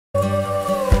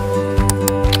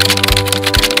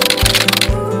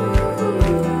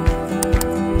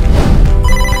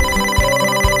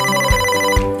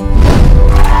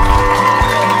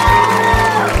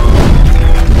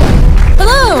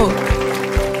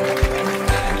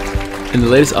In the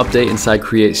latest update inside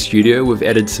CreateStudio, we've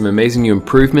added some amazing new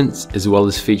improvements as well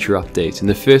as feature updates, and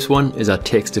the first one is our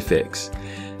text effects.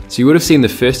 So you would have seen the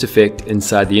first effect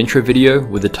inside the intro video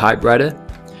with the typewriter.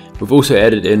 We've also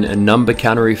added in a number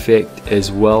counter effect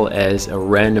as well as a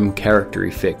random character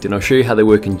effect, and I'll show you how they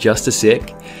work in just a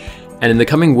sec. And in the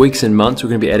coming weeks and months, we're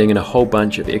going to be adding in a whole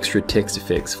bunch of extra text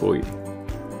effects for you.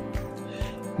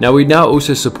 Now we now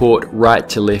also support right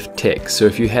to left text, so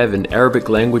if you have an Arabic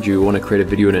language, you want to create a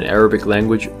video in an Arabic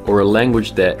language or a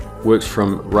language that works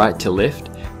from right to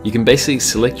left, you can basically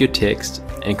select your text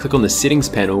and click on the settings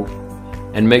panel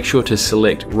and make sure to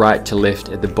select right to left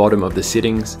at the bottom of the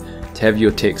settings to have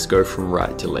your text go from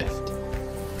right to left.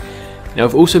 Now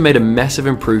I've also made a massive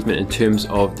improvement in terms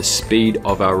of the speed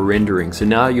of our rendering, so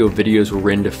now your videos will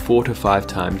render 4 to 5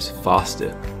 times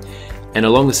faster. And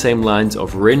along the same lines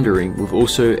of rendering, we've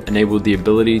also enabled the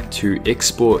ability to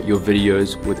export your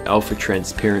videos with alpha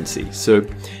transparency. So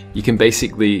you can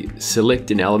basically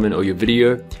select an element or your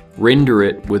video, render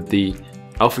it with the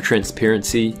alpha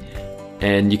transparency,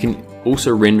 and you can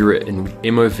also render it in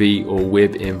MOV or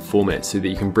WebM format so that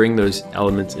you can bring those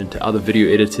elements into other video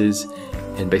editors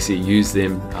and basically use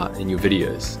them in your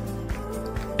videos.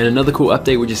 And another cool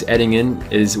update we're just adding in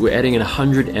is we're adding in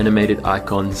 100 animated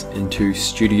icons into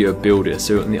Studio Builder.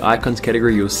 So in the icons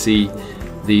category, you'll see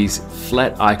these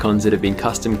flat icons that have been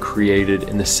custom created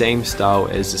in the same style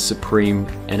as the Supreme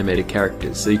animated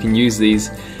characters. So you can use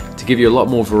these to give you a lot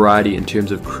more variety in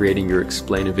terms of creating your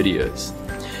explainer videos.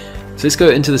 So let's go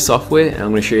into the software, and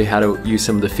I'm going to show you how to use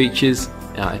some of the features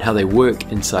and how they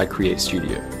work inside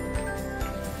CreateStudio.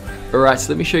 Alright, so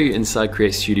let me show you inside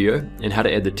CreateStudio and how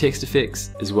to add the text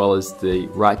effects as well as the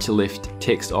right to left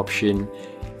text option,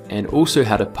 and also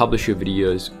how to publish your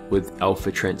videos with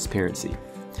alpha transparency.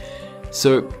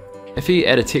 So if you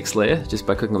add a text layer just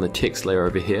by clicking on the text layer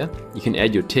over here, you can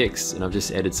add your text, and I've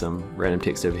just added some random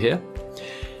text over here.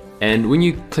 And when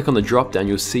you click on the drop down,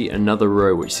 you'll see another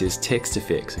row which says text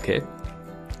effects, okay?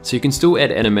 So you can still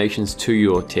add animations to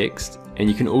your text, and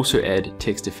you can also add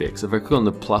text effects. If I click on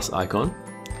the plus icon,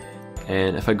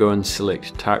 and if I go and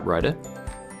select typewriter,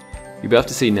 you'll be able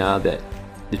to see now that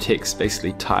the text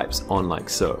basically types on like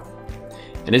so.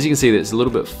 And as you can see, that's a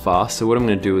little bit fast, so what I'm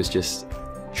going to do is just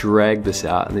drag this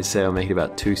out, and let's say I'll make it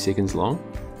about 2 seconds long.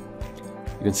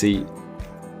 You can see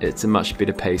it's a much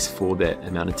better pace for that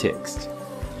amount of text.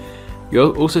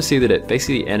 You'll also see that it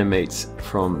basically animates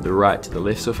from the right to the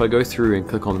left. So if I go through and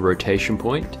click on the rotation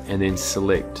point and then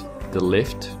select the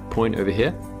left point over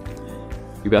here,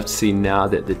 you'll be able to see now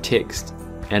that the text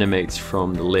animates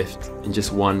from the left in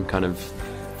just one kind of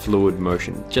fluid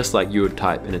motion, just like you would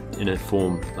type in a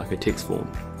form, like a text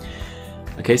form.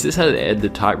 Okay, so this is how to add the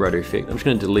typewriter effect. I'm just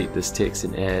going to delete this text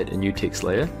and add a new text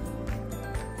layer.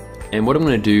 And what I'm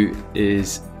going to do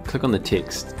is click on the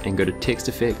text and go to text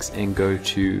effects and go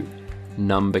to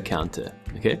number counter.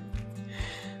 Okay,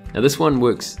 now this one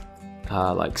works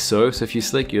like so. So if you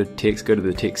select your text, go to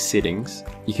the text settings,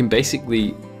 you can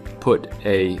basically put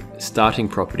a starting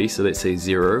property, so let's say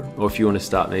 0, or if you want to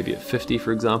start maybe at 50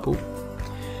 for example,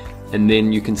 and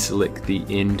then you can select the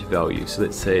end value, so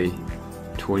let's say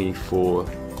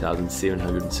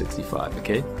 24,765.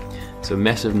 okay, so a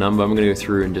massive number. I'm going to go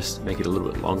through and just make it a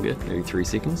little bit longer, maybe 3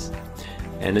 seconds,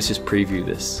 and let's just preview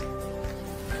this.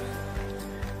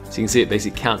 So you can see it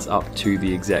basically counts up to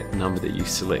the exact number that you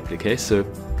select. Okay, so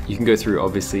you can go through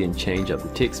obviously and change up the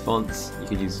text fonts. You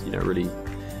can use, you know, really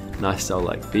nice style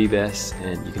like BBAS,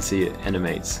 and you can see it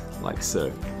animates like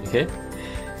so. Okay,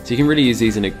 so you can really use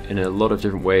these in a lot of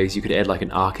different ways. You could add like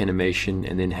an arc animation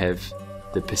and then have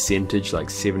the percentage like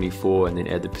 74 and then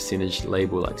add the percentage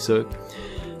label like so,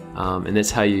 and that's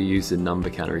how you use the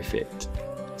number counter effect.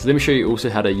 So let me show you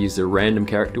also how to use the random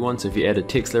character one. So if you add a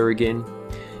text layer again,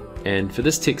 and for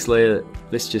this text layer,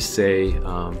 let's just say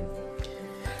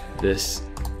this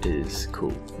is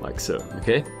cool like so.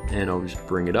 Okay, and I'll just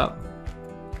bring it up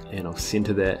and I'll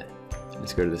center that.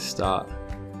 Let's go to the start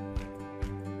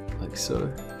like so,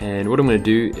 and what I'm going to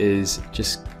do is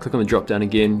just click on the drop down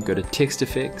again, go to text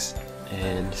effects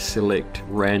and select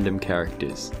random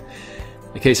characters.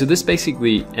 Okay, so this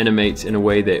basically animates in a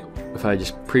way that if I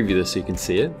just preview this so you can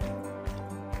see it,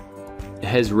 it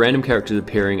has random characters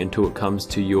appearing until it comes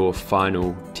to your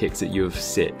final text that you have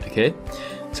set. Okay,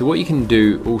 so what you can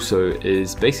do also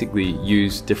is basically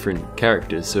use different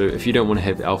characters. So if you don't want to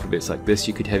have alphabets like this,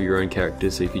 you could have your own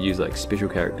characters. So you could use like special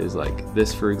characters like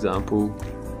this for example,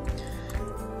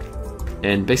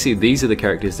 and basically these are the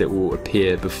characters that will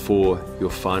appear before your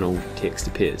final text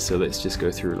appears. So let's just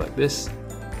go through like this,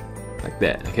 like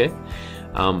that. Okay,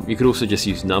 you could also just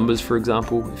use numbers for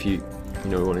example if you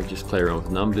want to just play around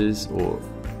with numbers, or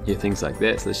yeah, things like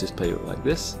that. So let's just play it like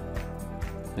this.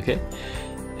 Okay,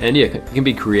 and yeah, you can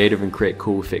be creative and create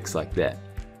cool effects like that.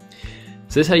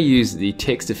 So that's how you use the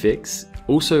text effects.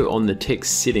 Also on the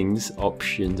text settings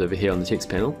options over here on the text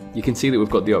panel, you can see that we've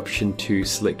got the option to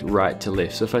select right to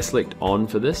left. So if I select on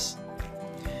for this,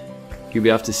 you'll be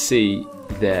able to see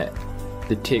that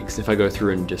the text, if I go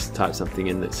through and just type something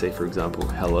in, let's say for example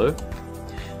hello,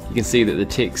 you can see that the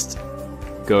text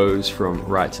goes from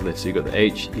right to left. So you've got the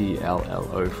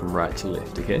H-E-L-L-O from right to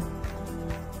left, okay?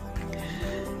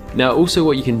 Now also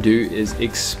what you can do is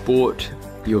export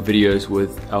your videos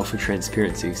with alpha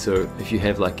transparency. So if you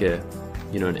have like a,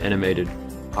 you know, an animated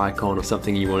icon or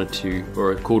something you wanted to,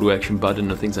 or a call to action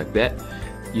button or things like that,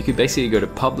 you could basically go to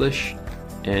publish,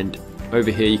 and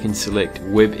over here you can select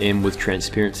WebM with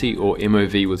transparency or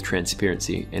MOV with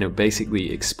transparency, and it'll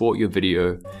basically export your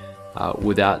video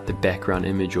without the background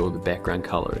image or the background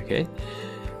color, okay?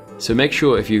 So make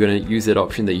sure if you're going to use that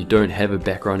option that you don't have a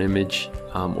background image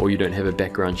or you don't have a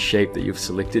background shape that you've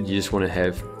selected. You just want to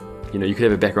have, you know, you could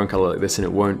have a background color like this and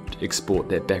it won't export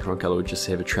that background color, it will just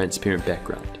have a transparent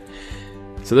background.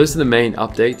 So those are the main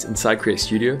updates inside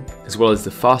CreateStudio, as well as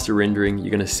the faster rendering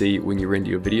you're going to see when you render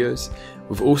your videos.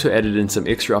 We've also added in some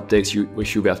extra updates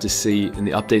which you'll be able to see in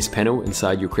the updates panel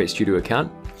inside your CreateStudio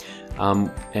account.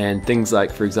 And things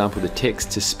like, for example, the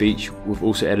text to speech, we've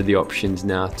also added the options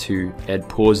now to add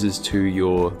pauses to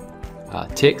your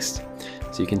text.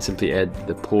 So you can simply add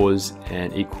the pause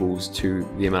and equals to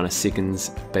the amount of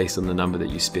seconds based on the number that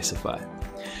you specify.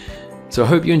 So I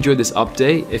hope you enjoyed this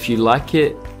update. If you like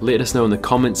it, let us know in the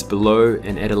comments below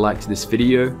and add a like to this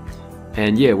video.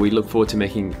 And yeah, we look forward to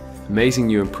making amazing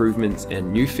new improvements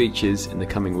and new features in the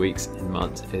coming weeks and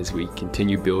months as we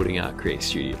continue building out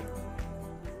CreateStudio.